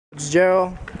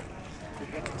Jerel.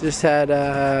 Just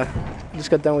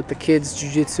got done with the Kids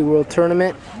Jiu-Jitsu World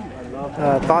Tournament.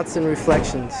 Thoughts and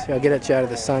reflections. I'll get you out of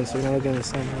the sun, so we're not looking in the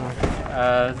sun.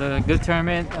 It's a good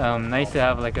tournament. Nice to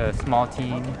have like a small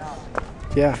team.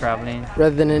 Yeah. Traveling.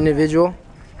 Rather than individual.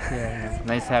 Yeah. It's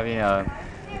nice having a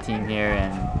team here,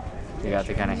 and we got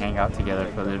to kind of hang out together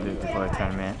for a little bit before the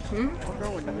tournament.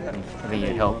 I think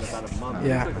it helps.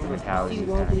 Yeah. With how you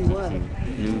kind of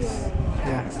keeps you loose.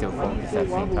 Yeah. And still focused at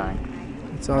the same time.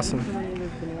 That's awesome.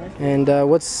 And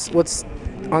what's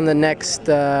on the next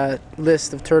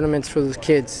list of tournaments for the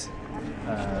kids?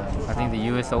 I think the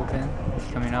U.S. Open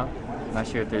is coming up. Not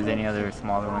sure if there's any other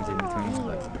smaller ones in between,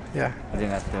 but yeah, I think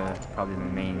that's probably the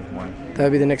main one.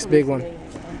 That'll be the next big one.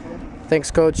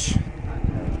 Thanks, Coach.